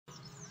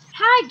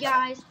Hi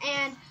guys,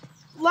 and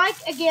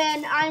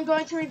again, I'm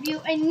going to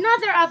review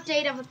another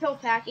update of a pill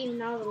pack, even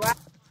though the last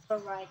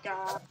was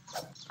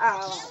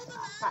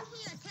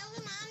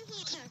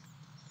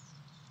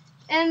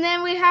and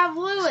then we have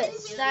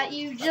Lewis that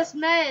you just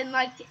met in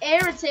like the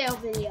Airtail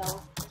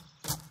video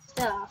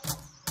stuff.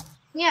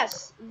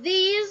 Yes,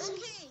 these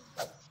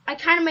I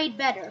kind of made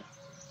better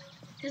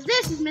because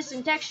this is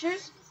missing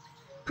textures.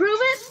 Prove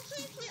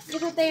it.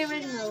 Look what they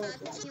originally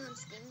looked like.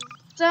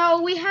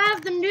 So we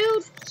have the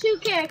new two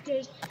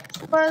characters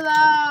for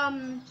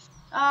the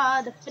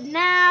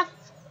FNaF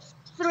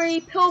 3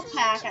 pill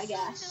pack, I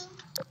guess.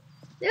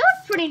 They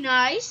look pretty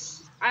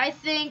nice. I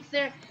think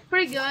they're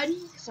pretty good,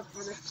 except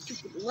for the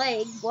stupid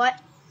leg. But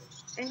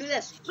and do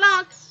this,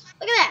 flunk.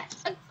 Look at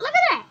that. Look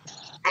at that.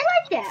 I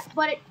like that,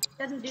 but it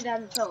doesn't do that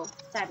until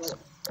sadly.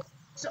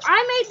 So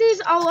I made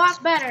these a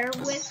lot better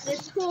with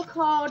this tool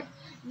called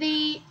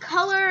the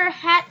color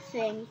hat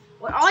thing.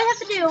 What all I have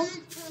to do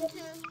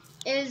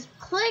is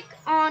click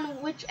on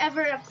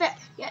whichever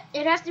effect. Yeah,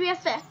 it has to be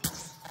effect.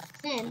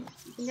 Then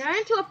you can turn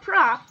into a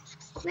prop.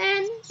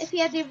 Then, if you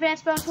have the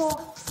advanced bone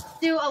tool,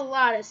 do a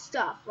lot of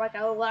stuff, like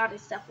a lot of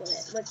stuff with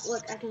it.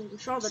 Look, I can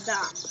control the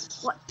dot.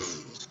 What?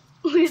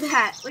 Look at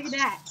that! Look at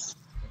that!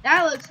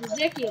 That looks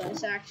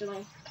ridiculous,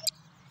 actually.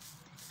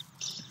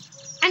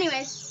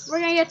 Anyways, we're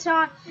gonna get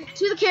to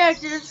the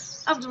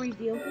characters of the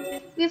review.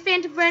 We have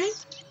Phantom Freddy.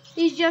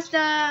 He's just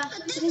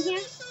sitting here.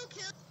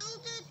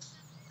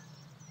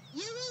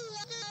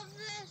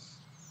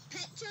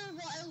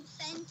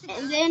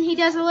 And then he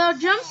does a little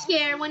jump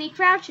scare when he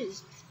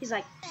crouches. He's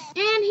like,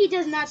 and he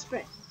does not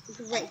sprint.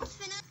 Great.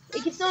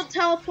 He can still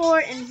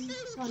teleport and.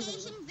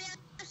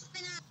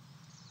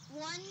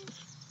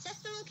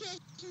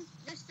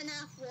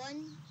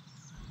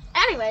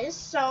 Anyways,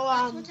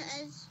 so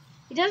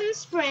he doesn't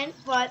sprint,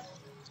 but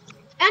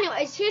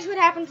anyways, here's what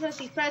happens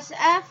if you press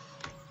F.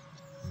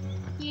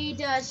 He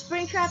does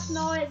Springtrap's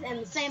noise and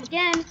the same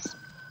again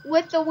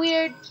with the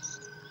weird.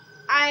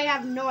 I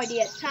have no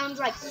idea. It sounds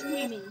like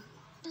screaming.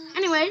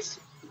 Anyways,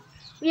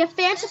 we have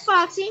Phantom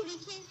Foxy,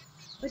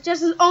 which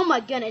just is, oh my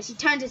goodness, he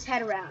turns his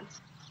head around.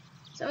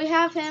 So we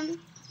have him.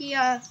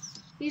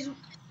 This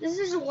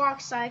is a walk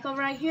cycle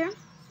right here.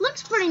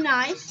 Looks pretty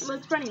nice.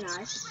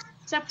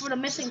 Except for the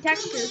missing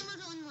textures.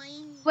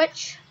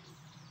 Which,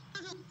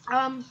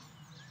 the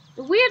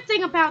weird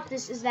thing about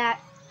this is that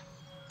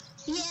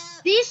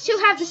these two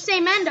have the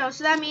same endo,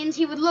 so that means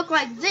he would look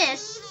like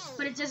this,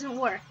 but it doesn't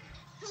work.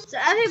 So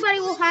everybody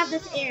will have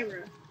this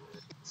error.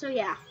 So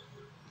yeah.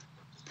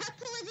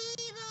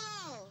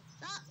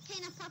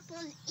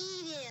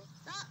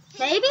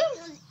 Maybe?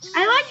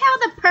 I like how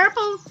the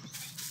purple.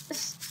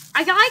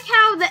 I like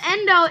how the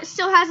endo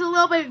still has a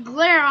little bit of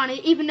glare on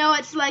it, even though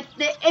it's like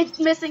it's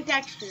missing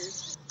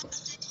textures.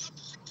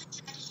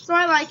 So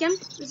I like him.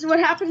 This is what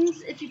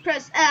happens if you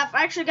press F.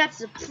 I actually got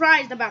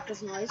surprised about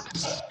this noise.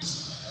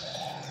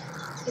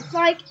 It's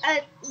like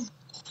a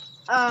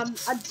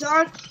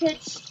dark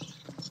pitch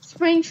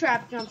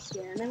Springtrap jump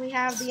scare, and then we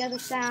have the other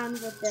sound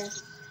with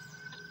this.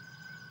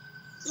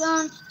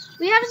 So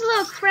we have his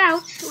little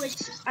crouch,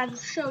 which I've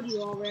showed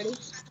you already.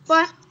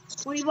 But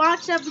when he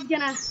walks up, he's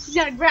gonna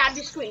grab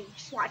your screen.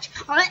 Just watch.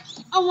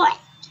 Away.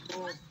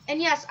 And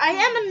yes, I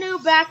am a new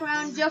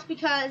background just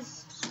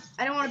because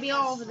I don't want to be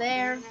all over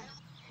there.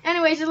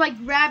 Anyways, it's like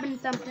grabbing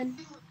something.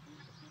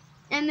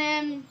 And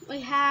then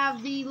we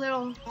have the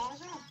little.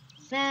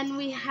 Then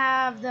we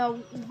have the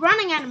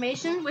running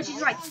animation, which is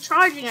like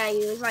charging at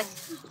you. It's like,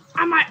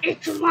 I might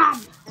eat your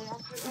mom.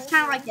 It's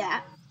kind of like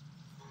that.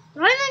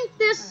 But I think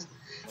this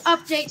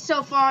update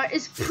so far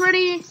is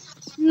pretty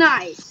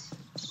nice.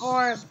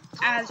 Or,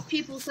 as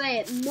people say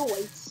it,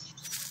 noise.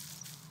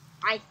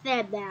 I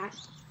said that.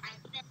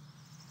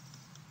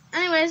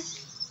 Anyways,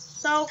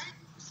 so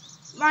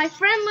my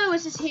friend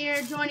Lewis is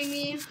here joining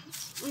me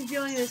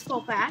reviewing this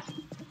full pack.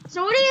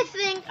 So what do you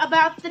think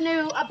about the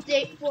new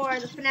update for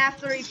the FNaF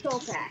 3 pill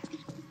pack?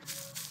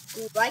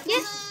 Do you like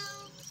it?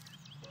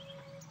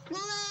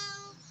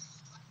 Well,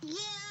 yeah,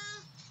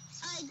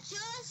 I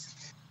just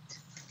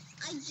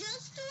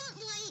don't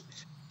like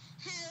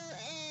how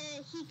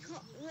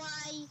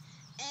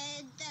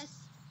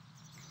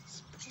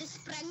the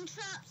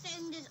Springtrap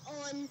sound is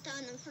on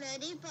Phantom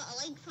Freddy, but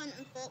I like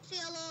Phantom Foxy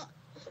a lot.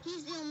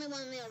 He's the only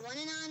one with a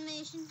running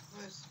animation.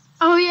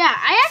 Oh yeah,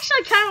 I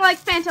actually kind of like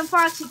Phantom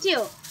Foxy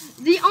too.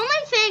 The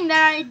only thing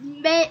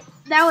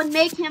that would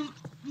make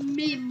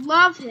me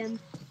love him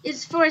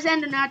is for his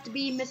endo not to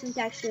be missing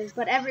textures.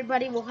 But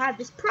everybody will have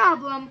this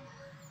problem.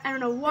 I don't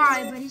know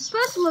why, but he's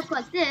supposed to look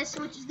like this,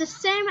 which is the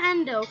same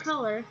endo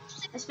color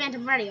as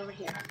Phantom Freddy over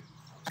here.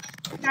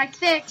 That I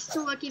fixed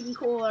to look even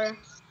cooler.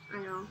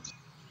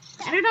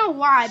 I don't know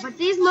why, but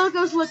these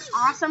logos look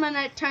awesome, and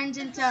it turns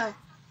into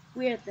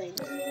weird things.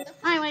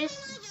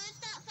 Anyways.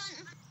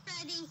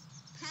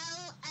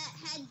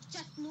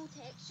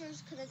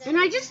 And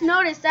I just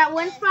noticed that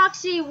when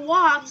Foxy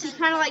walks, he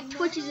kind of like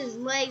twitches his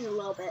legs a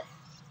little bit.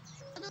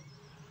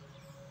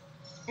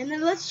 And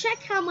then let's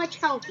check how much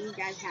health you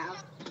guys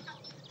have.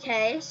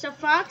 Okay, so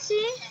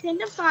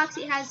Phantom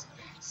Foxy has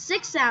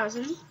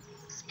 6,000.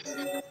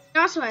 It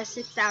also has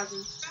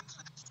 6,000.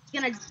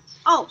 Gonna.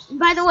 Oh,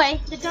 by the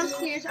way, the jump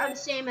scares are the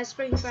same as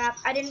Springtrap.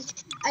 I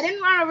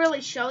didn't want to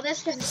really show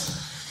this because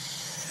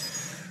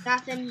it's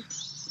nothing.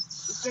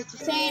 It's just the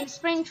same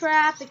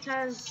Springtrap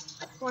because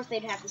of course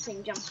they'd have the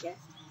same jump scare.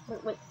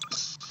 Wait.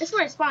 This is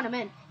where I spawned him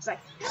in. It's like,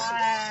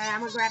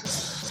 I'm gonna grab him.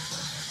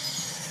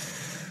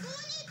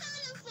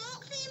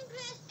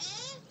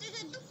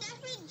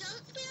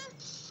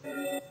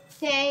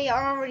 They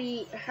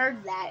already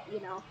heard that, you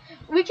know.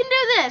 We can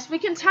do this. We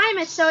can time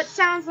it so it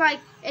sounds like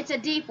it's a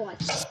deep one.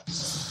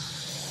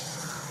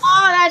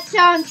 Oh, that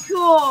sounds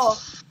cool.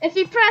 If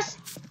you press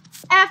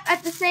F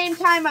at the same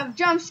time of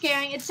jump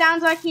scaring, it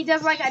sounds like he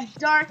does like a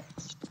dark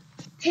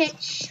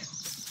pitch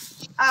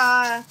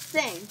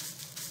thing.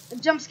 A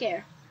jump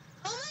scare.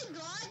 Oh my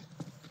god.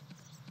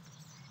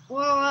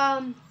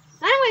 Well,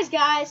 anyways,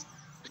 guys,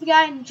 if you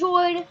guys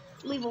enjoyed,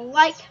 leave a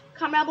like,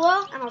 comment down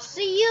below, and I'll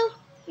see you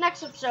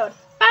next episode.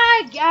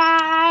 Bye,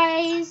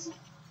 guys.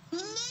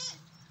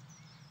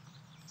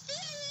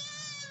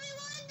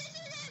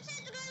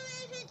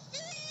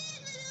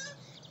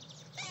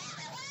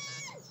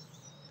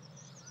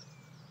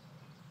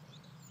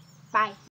 Bye.